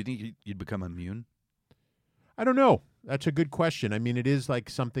mosquitoes, do you think you'd become immune? I don't know. That's a good question. I mean, it is like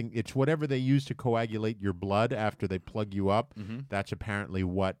something, it's whatever they use to coagulate your blood after they plug you up. That's apparently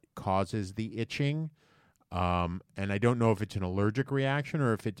what causes the itching. And I don't know if it's an allergic reaction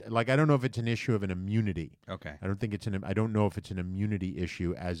or if it's like, I don't know if it's an issue of an immunity. Okay. I don't know if it's an immunity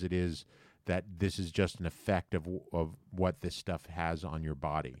issue as it is that this is just an effect of what this stuff has on your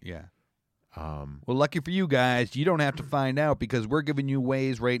body. Yeah. Well, lucky for you guys, you don't have to find out because we're giving you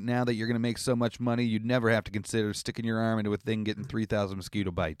ways right now that you're going to make so much money you'd never have to consider sticking your arm into a thing getting 3,000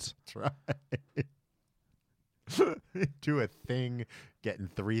 mosquito bites. That's right. Do a thing getting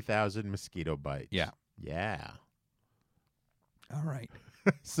 3,000 mosquito bites. Yeah. Yeah. All right.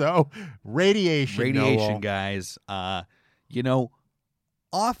 So, radiation, Noel. guys.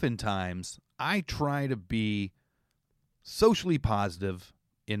 Oftentimes I try to be socially positive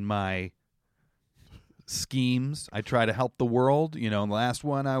in my schemes. I try to help the world. In the last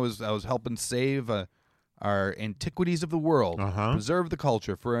one, I was helping save our antiquities of the world, preserve the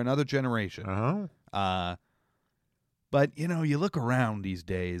culture for another generation. But you look around these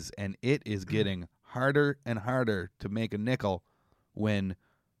days, and it is getting harder and harder to make a nickel. When,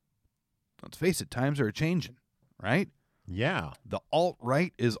 let's face it, times are changing, right? Yeah. The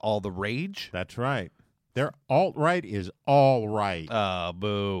alt-right is all the rage. That's right. Their alt-right is all right.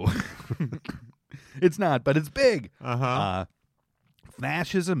 Boo. It's not, but it's big.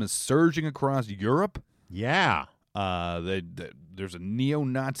 Fascism is surging across Europe. Yeah. There's a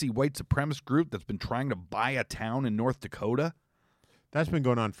neo-Nazi white supremacist group that's been trying to buy a town in North Dakota. That's been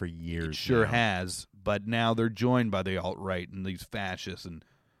going on for years. It sure now. has, but now they're joined by the alt-right and these fascists, and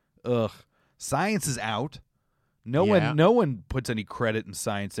science is out. No one puts any credit in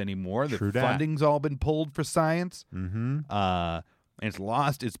science anymore. The funding's all been pulled for science. And it's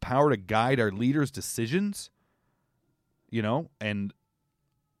lost its power to guide our leaders' decisions. And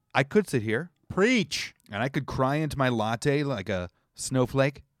I could sit here. Preach. And I could cry into my latte like a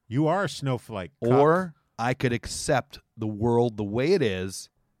snowflake. You are a snowflake. Or I could accept the world the way it is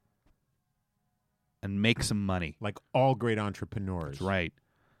and make some money. Like all great entrepreneurs. That's right.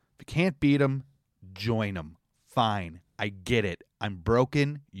 If you can't beat them, join them. Fine. I get it. I'm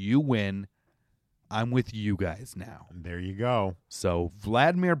broken. You win. I'm with you guys now. There you go. So,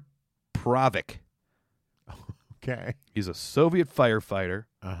 Vladimir Pravik. Okay. He's a Soviet firefighter.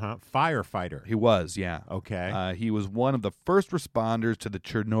 Firefighter. He was, yeah. Okay. He was one of the first responders to the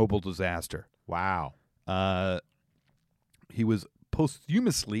Chernobyl disaster. Wow. He was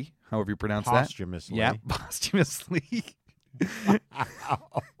posthumously, however you pronounce Posthumously. that. Yeah, posthumously.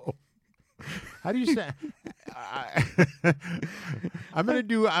 How do you say? I'm going to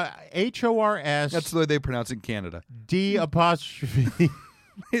do HORS. That's the way they pronounce it in Canada. D apostrophe.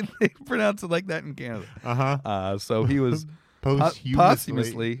 They pronounce it like that in Canada. So he was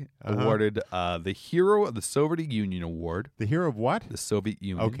posthumously awarded the Hero of the Soviet Union Award. The Hero of what? The Soviet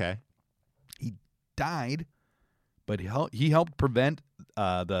Union. Okay. He died, but he helped prevent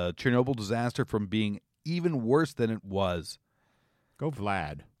the Chernobyl disaster from being even worse than it was. Go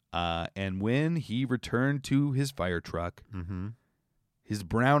Vlad. And when he returned to his fire truck, Mm-hmm. his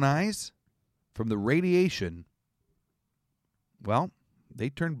brown eyes from the radiation, well, they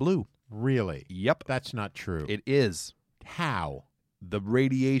turned blue. Really? Yep. That's not true. It is. How? The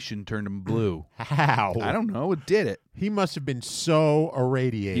radiation turned him blue. How? I don't know. It did it. He must have been so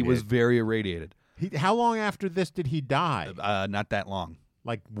irradiated. He was very irradiated. How long after this did he die? Not that long.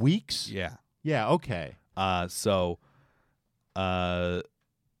 Like weeks? Yeah. Yeah, okay. So later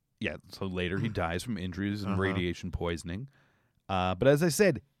he dies from injuries and radiation poisoning. But as I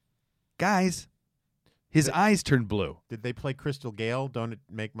said, guys, his eyes turned blue. Did they play Crystal Gale, Don't It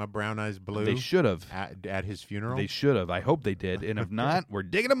Make My Brown Eyes Blue? They should have. At his funeral? They should have. I hope they did. And if not, we're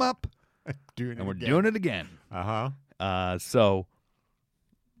digging them up. We're doing it again. Uh-huh. So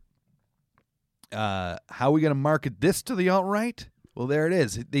how are we going to market this to the alt-right? Well, there it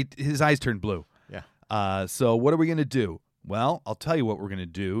is. His eyes turned blue. Yeah. So what are we going to do? Well, I'll tell you what we're going to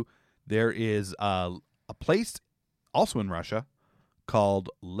do. There is a place also in Russia called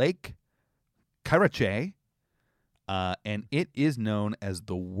Lake Karachay, and it is known as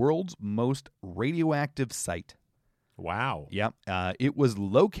the world's most radioactive site. Wow. Yep. It was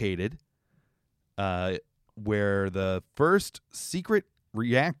located where the first secret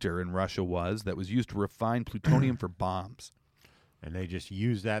reactor in Russia was that was used to refine plutonium for bombs. And they just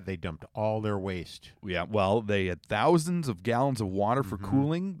used that. They dumped all their waste. Yeah, well, they had thousands of gallons of water for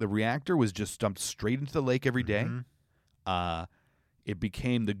cooling. The reactor was just dumped straight into the lake every day. It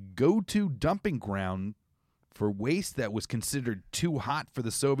became the go-to dumping ground for waste that was considered too hot for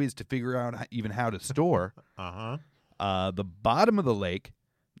the Soviets to figure out even how to store. The bottom of the lake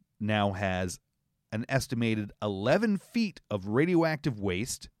now has an estimated 11 feet of radioactive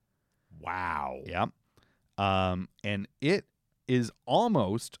waste. Wow. Yep. And it is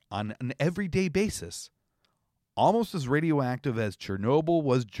almost, on an everyday basis, almost as radioactive as Chernobyl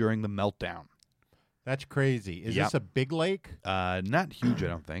was during the meltdown. That's crazy. Is Yep. this a big lake? Not huge, I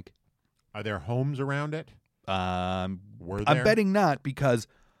don't think. Are there homes around it? Were I'm there? betting not, because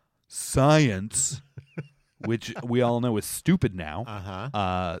science, which we all know is stupid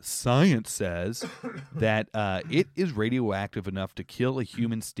now, science says that it is radioactive enough to kill a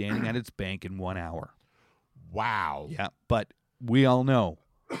human standing at its bank in 1 hour. Wow. Yeah, but we all know.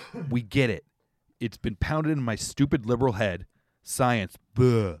 We get it. It's been pounded in my stupid liberal head. Science,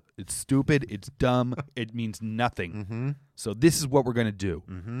 buh. It's stupid. It's dumb. It means nothing. So this is what we're going to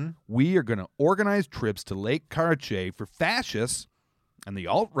do. We are going to organize trips to Lake Karachay for fascists and the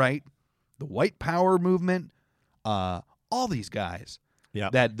alt-right, the white power movement, all these guys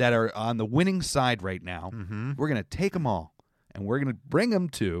that are on the winning side right now. We're going to take them all, and we're going to bring them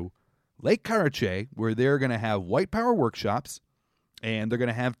to Lake Karachay, where they're going to have white power workshops, and they're going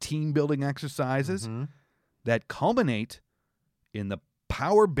to have team-building exercises that culminate in the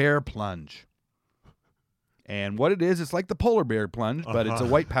Power Bear Plunge. And what it is, it's like the Polar Bear Plunge, but it's a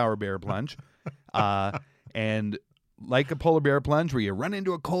white Power Bear Plunge. And like a Polar Bear Plunge, where you run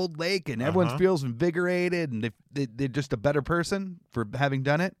into a cold lake and everyone feels invigorated and they're just a better person for having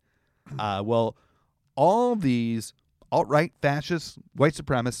done it. Well, all these alt-right, fascists, white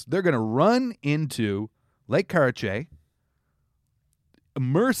supremacists, they're going to run into Lake Karachay,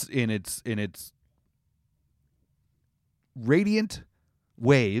 immerse in its radiant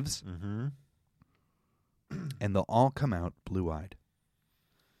waves, and they'll all come out blue-eyed.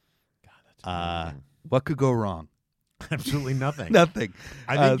 God, that's amazing. What could go wrong? Absolutely nothing. Nothing.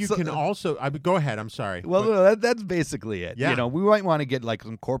 I think you can also. Go ahead. I'm sorry. Well, no, that's basically it. Yeah. You know, we might want to get like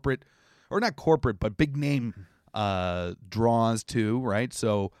some corporate, or not corporate, but big name draws too, right?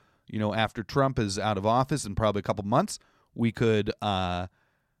 So, you know, after Trump is out of office in probably a couple months, we could hire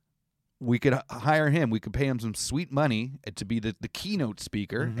him. We could pay him some sweet money to be the keynote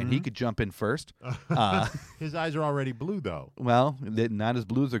speaker, and he could jump in first. His eyes are already blue, though. Well, they're not as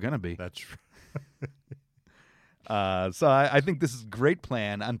blue as they're going to be. That's true. So I think this is a great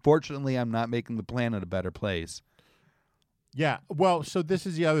plan. Unfortunately, I'm not making the planet a better place. Yeah. Well, so this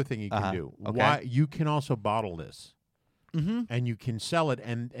is the other thing you can do. Okay. Why you can also bottle this, and you can sell it,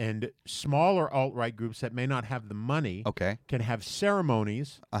 and smaller alt-right groups that may not have the money, can have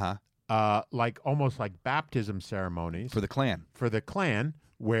ceremonies, like almost like baptism ceremonies For the Klan.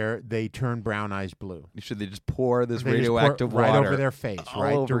 where they turn brown eyes blue. Should they just pour this They just radioactive pour right water over their face, all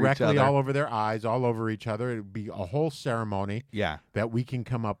right? over each Directly other? all over their eyes, all over each other. It would be a whole ceremony that we can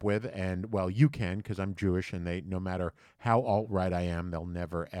come up with. And, well, you can, because I'm Jewish, and they, no matter how alt-right I am, they'll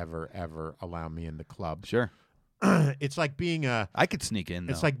never, ever, ever allow me in the club. Sure. It's like being a... I could sneak in,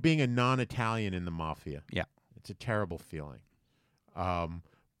 though. It's like being a non-Italian in the mafia. Yeah. It's a terrible feeling.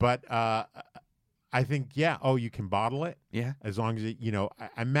 But I think, yeah. Oh, you can bottle it? Yeah. As long as I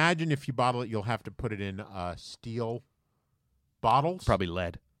imagine if you bottle it, you'll have to put it in steel bottles. Probably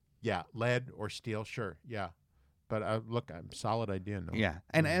lead. Yeah, lead or steel, sure, yeah. But look, solid idea. No? Yeah.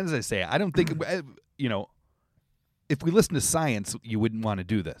 And as I say, I don't think, if we listen to science, you wouldn't want to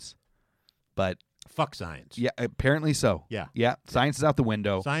do this. But fuck science. yeah, apparently so. Yeah. Yeah. Science is out the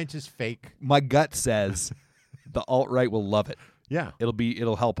window. Science is fake. My gut says the alt-right will love it. Yeah.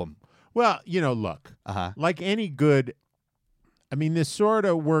 It'll help them. Well, look, like any good, I mean, this sort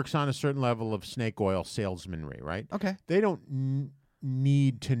of works on a certain level of snake oil salesmanry, right? Okay. They don't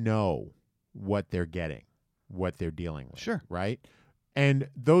need to know what they're getting, what they're dealing with. Sure. Right? And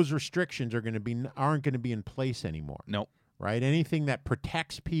those restrictions aren't going to be in place anymore. Nope. Right? Anything that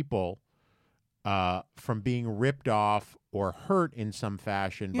protects people from being ripped off or hurt in some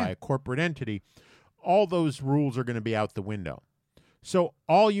fashion by a corporate entity, all those rules are going to be out the window. So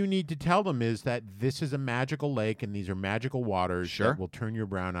all you need to tell them is that this is a magical lake and these are magical waters that will turn your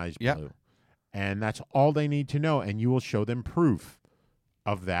brown eyes blue. And that's all they need to know. And you will show them proof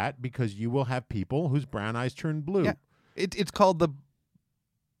of that because you will have people whose brown eyes turn blue. Yeah. It's called the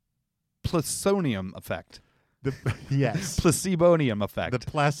Placonium effect. Yes. Placebonium effect. The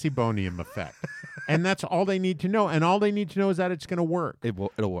placebonium effect. And that's all they need to know. And all they need to know is that it's going to work.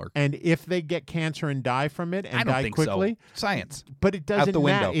 It'll work. And if they get cancer and die from it and I don't die think quickly. So. Science. But it doesn't Out the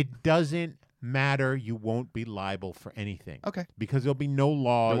window. It doesn't matter. You won't be liable for anything. Okay. Because there'll be no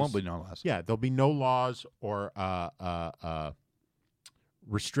laws. There won't be no laws. Yeah, there'll be no laws or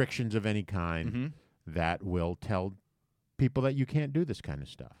restrictions of any kind that will tell people that you can't do this kind of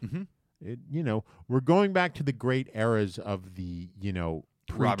stuff. We're going back to the great eras of the,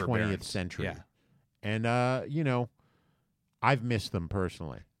 pre-20th century. Yeah. And, I've missed them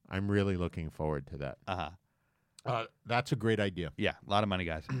personally. I'm really looking forward to that. That's a great idea. Yeah, a lot of money,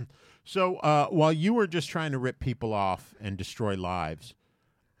 guys. So while you were just trying to rip people off and destroy lives,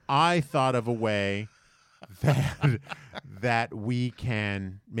 I thought of a way that we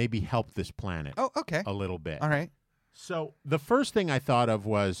can maybe help this planet Oh, okay. a little bit. All right. So the first thing I thought of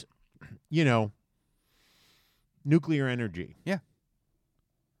was, nuclear energy. Yeah.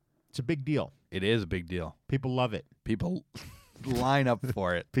 It's a big deal. It is a big deal. People love it. People line up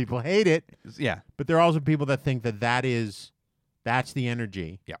for it. People hate it. Yeah. But there are also people that think that that's the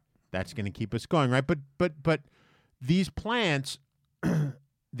energy. Yeah. That's going to keep us going, right? But these plants,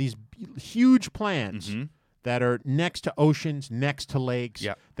 these huge plants that are next to oceans, next to lakes,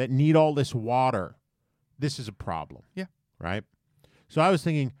 that need all this water, this is a problem. Yeah. Right? So I was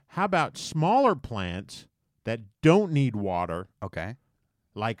thinking, how about smaller plants that don't need water? Okay.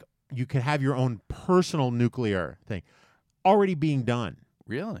 Like you could have your own personal nuclear thing already being done.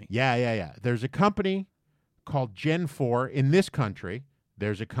 Really? Yeah. There's a company called Gen 4 in this country.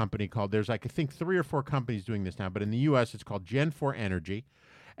 There's a company called, I think 3 or 4 companies doing this now, but in the U.S. it's called Gen 4 Energy,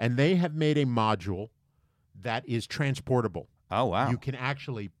 and they have made a module that is transportable. Oh, wow. You can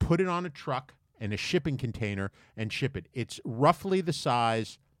actually put it on a truck and a shipping container and ship it. It's roughly the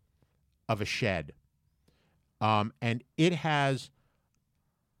size of a shed. And it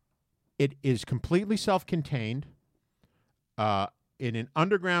is completely self-contained in an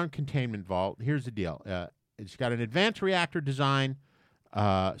underground containment vault. Here's the deal. It's got an advanced reactor design,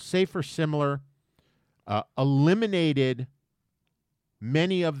 safer, similar, eliminated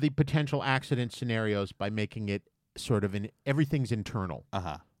many of the potential accident scenarios by making it sort of everything's internal.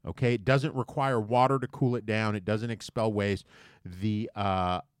 Okay, it doesn't require water to cool it down. It doesn't expel waste. The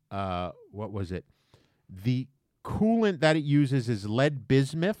what was it? The coolant that it uses is lead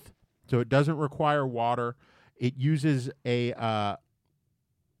bismuth, so it doesn't require water. It uses a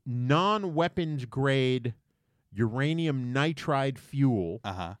non-weapons grade uranium nitride fuel,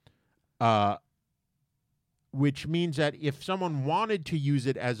 which means that if someone wanted to use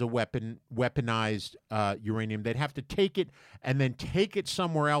it as a weaponized uranium, they'd have to take it and then take it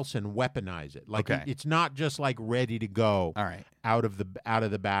somewhere else and weaponize it. Like it's not just like ready to go. All right. Out of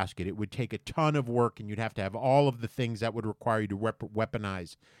the basket. It would take a ton of work, and you'd have to have all of the things that would require you to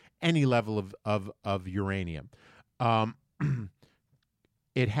weaponize any level of uranium.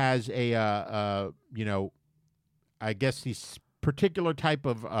 It has a I guess these particular type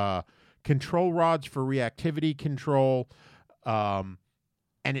of control rods for reactivity control, and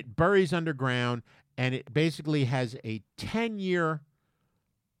it buries underground, and it basically has a 10-year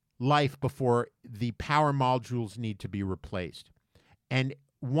life before the power modules need to be replaced. And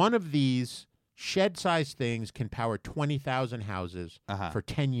one of these shed-sized things can power 20,000 houses for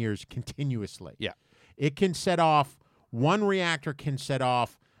 10 years continuously. Yeah. It can set off, one reactor can set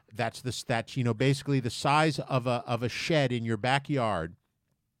off, that's basically the size of a shed in your backyard,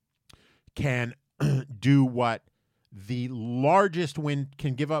 can do what the largest wind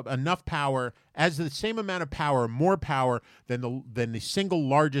can give up enough power as the same amount of power, more power than the single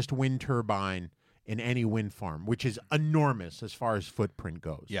largest wind turbine in any wind farm, which is enormous as far as footprint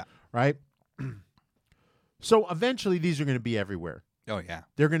goes. Yeah. Right? So eventually these are going to be everywhere. Oh, yeah.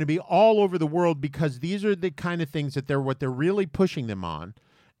 They're going to be all over the world because these are the kind of things that what they're really pushing them on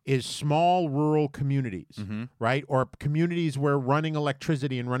is small rural communities, right? Or communities where running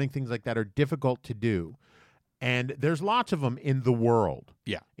electricity and running things like that are difficult to do. And there's lots of them in the world.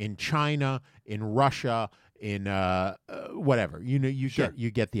 Yeah. In China, in Russia, in whatever. You know,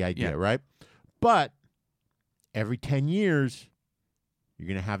 you get the idea, right? But every 10 years, you're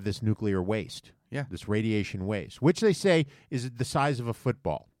going to have this nuclear waste. Yeah. This radiation waste, which they say is the size of a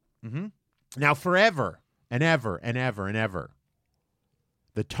football. Mm-hmm. Now, forever and ever and ever and ever,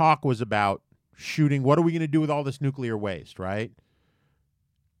 the talk was about shooting. What are we going to do with all this nuclear waste, right?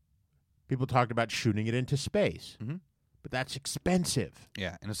 People talked about shooting it into space, but that's expensive.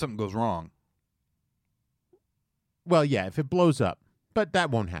 Yeah, and if something goes wrong. Well, yeah, if it blows up, but that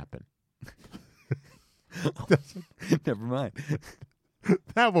won't happen. Never mind.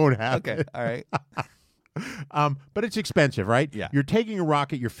 That won't happen. Okay, all right. But it's expensive, right? Yeah. You're taking a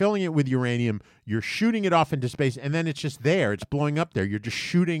rocket, you're filling it with uranium, you're shooting it off into space, and then it's just there. It's blowing up there. You're just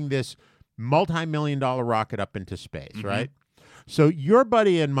shooting this multi-million-dollar rocket up into space, right? So your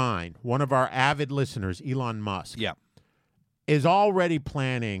buddy and mine, one of our avid listeners, Elon Musk, is already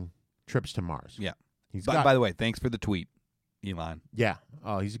planning trips to Mars. Yeah. By the way, thanks for the tweet, Elon. Yeah.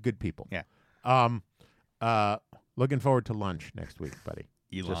 Oh, he's a good people. Yeah. Looking forward to lunch next week, buddy.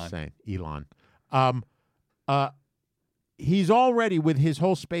 Elon. Just saying. Elon. He's already with his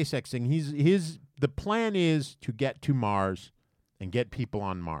whole SpaceX thing. The plan is to get to Mars and get people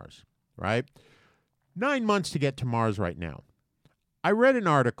on Mars, right? 9 months to get to Mars right now. I read an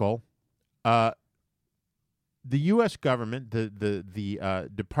article. The U.S. government, the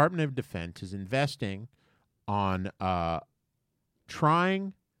Department of Defense, is investing on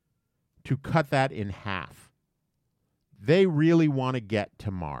trying to cut that in half. They really want to get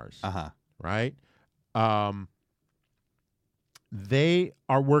to Mars, right? They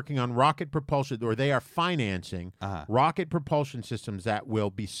are working on rocket propulsion, or they are financing rocket propulsion systems that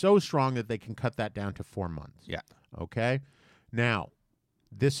will be so strong that they can cut that down to 4 months. Yeah. Okay? Now,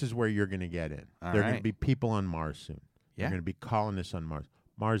 this is where you're going to get in. There are going to be people on Mars soon. Yeah. There are going to be colonists on Mars.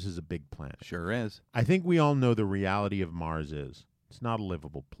 Mars is a big planet. Sure is. I think we all know the reality of Mars is it's not a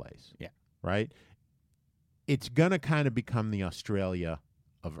livable place. Yeah. Right? It's going to kind of become the Australia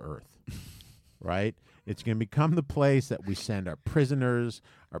of Earth. Right? It's going to become the place that we send our prisoners,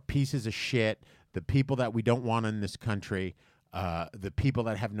 our pieces of shit, the people that we don't want in this country, the people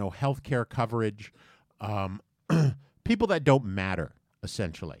that have no health care coverage, people that don't matter,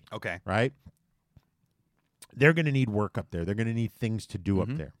 essentially. Okay. Right? They're going to need work up there. They're going to need things to do up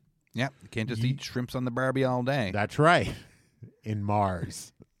there. Yeah. You can't just eat shrimps on the Barbie all day. That's right. In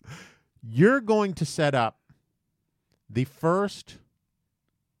Mars. You're going to set up the first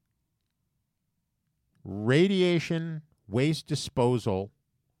radiation waste disposal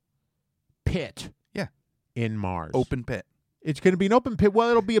pit in Mars. Open pit. It's going to be an open pit. Well,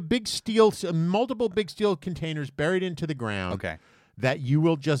 it'll be a big multiple big steel containers buried into the ground. Okay. That you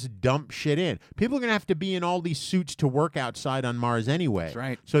will just dump shit in. People are going to have to be in all these suits to work outside on Mars anyway. That's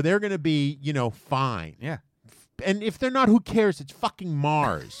right. So they're going to be, fine. Yeah. And if they're not, who cares? It's fucking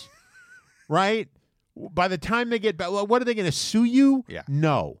Mars. Right? By the time they get back, well, what are they going to sue you? Yeah.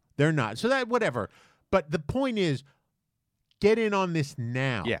 No, they're not. So that, whatever. But the point is, get in on this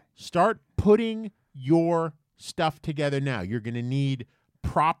now. Yeah. Start putting your stuff together now. You're going to need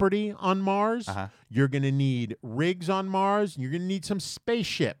property on Mars. You're going to need rigs on Mars. You're going to need some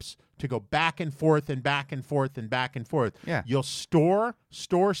spaceships to go back and forth and back and forth and back and forth. Yeah. You'll store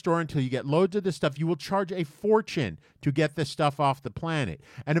until you get loads of this stuff. You will charge a fortune to get this stuff off the planet.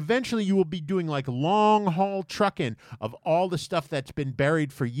 And eventually you will be doing like long haul trucking of all the stuff that's been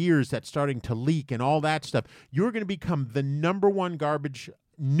buried for years that's starting to leak and all that stuff. You're going to become the number one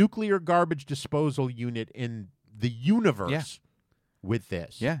nuclear garbage disposal unit in the universe with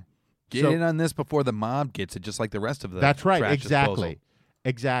this. Yeah. Get in on this before the mob gets it, just like the rest of the That's right. trash Exactly. disposal.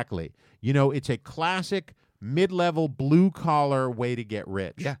 Exactly. It's a classic mid-level blue-collar way to get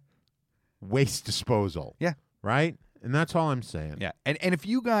rich. Yeah. Waste disposal. Yeah. Right? And that's all I'm saying. Yeah. And if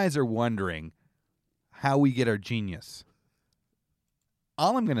you guys are wondering how we get our genius,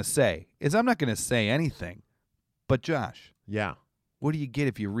 all I'm going to say is I'm not going to say anything. But Josh. Yeah. What do you get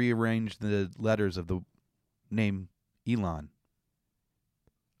if you rearrange the letters of the name Elon?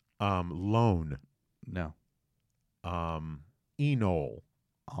 Loan. No. Enol.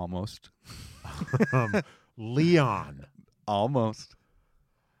 Almost. Leon. Almost.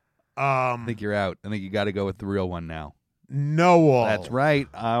 I think you're out. I think you got to go with the real one now. Noel. That's right.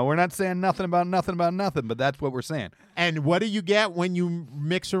 We're not saying nothing about nothing, but that's what we're saying. And what do you get when you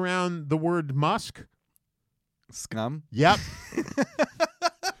mix around the word Musk? Scum? Yep.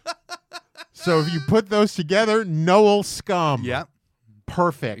 So if you put those together, Noel Scum. Yep.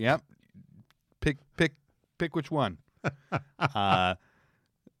 Perfect. Yep. Pick which one.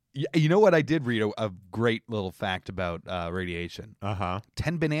 You know what? I did read a great little fact about radiation.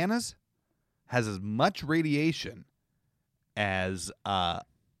 10 bananas has as much radiation as a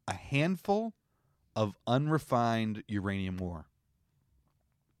handful of unrefined uranium ore.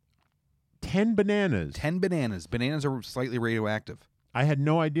 10 bananas. 10 bananas. Bananas are slightly radioactive. I had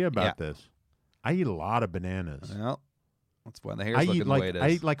no idea about this. I eat a lot of bananas. Well, that's why the hair's looking the way it is. I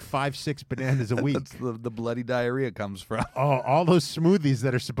eat like 5-6 bananas a week. That's the bloody diarrhea comes from. Oh, all those smoothies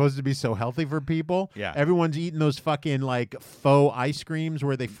that are supposed to be so healthy for people. Yeah. Everyone's eating those fucking like faux ice creams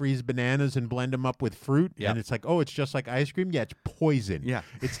where they freeze bananas and blend them up with fruit. Yep. And it's like, oh, it's just like ice cream. Yeah, it's poison. Yeah.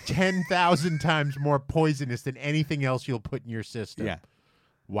 It's 10,000 times more poisonous than anything else you'll put in your system. Yeah.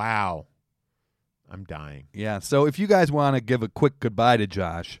 Wow. I'm dying. Yeah. So if you guys want to give a quick goodbye to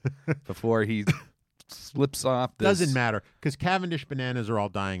Josh before he slips off this. Doesn't matter because Cavendish bananas are all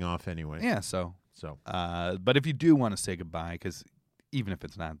dying off anyway. Yeah, so. But if you do want to say goodbye, because even if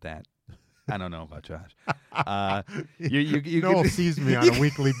it's not that, I don't know about Josh. You Noel sees me on a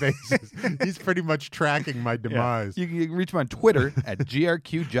weekly basis. He's pretty much tracking my demise. Yeah. You can reach him on Twitter at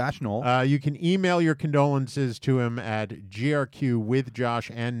GRQJoshNoel. You can email your condolences to him at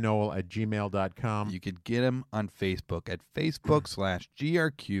grqwithjoshandnoel@gmail.com. You could get him on Facebook at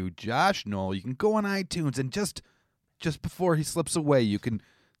Facebook/GRQJoshNoel. You can go on iTunes and just before he slips away, you can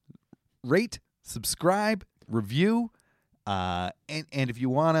rate, subscribe, review, and if you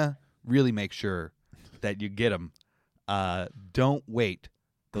want to really make sure that you get them, don't wait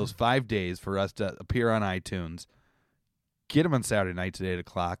those 5 days for us to appear on iTunes. Get them on Saturday nights at 8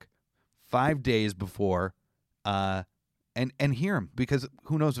 o'clock, 5 days before, and hear him, because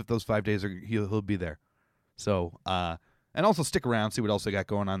who knows if those 5 days he'll be there. So, and also stick around, see what else they got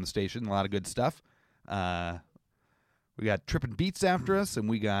going on in the station. A lot of good stuff. We got Trippin' Beats after us, and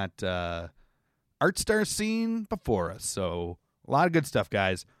we got Art Star Scene before us. So a lot of good stuff,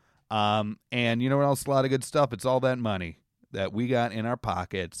 guys. And you know what else? A lot of good stuff. It's all that money that we got in our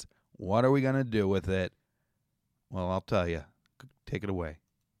pockets. What are we going to do with it? Well, I'll tell you. Take it away.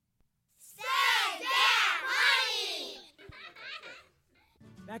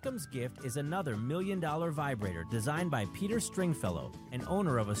 Beckham's Gift is another $1 million vibrator designed by Peter Stringfellow, an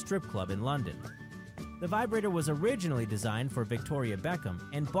owner of a strip club in London. The vibrator was originally designed for Victoria Beckham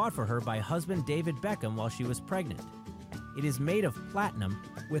and bought for her by husband David Beckham while she was pregnant. It is made of platinum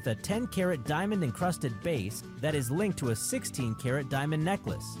with a 10-carat diamond-encrusted base that is linked to a 16-carat diamond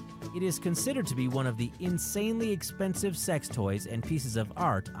necklace. It is considered to be one of the insanely expensive sex toys and pieces of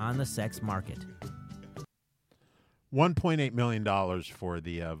art on the sex market. $1.8 million for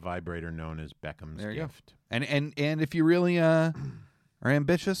the vibrator known as Beckham's Gift. Go. And if you really are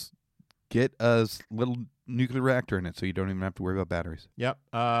ambitious, get a little nuclear reactor in it so you don't even have to worry about batteries. Yep.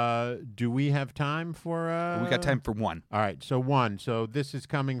 Do we have time for... We got time for one. All right, so one. So this is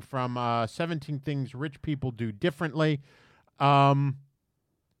coming from 17 Things Rich People Do Differently.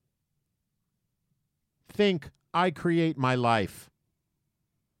 Think, I create my life.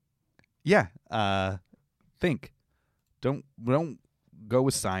 Yeah. Think. Don't go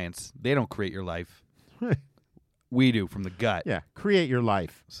with science. They don't create your life. We do from the gut. Yeah, create your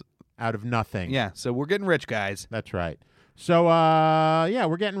life out of nothing. Yeah, so we're getting rich, guys. That's right. So, yeah,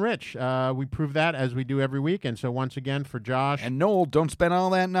 we're getting rich. We prove that as we do every week. And so once again, for Josh. And Noel, don't spend all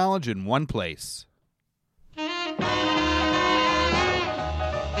that knowledge in one place.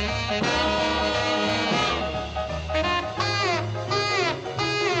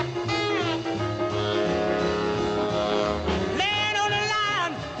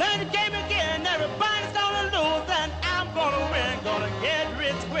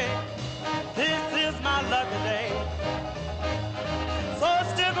 Lucky day. So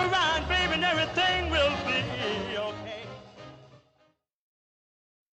stick around, baby.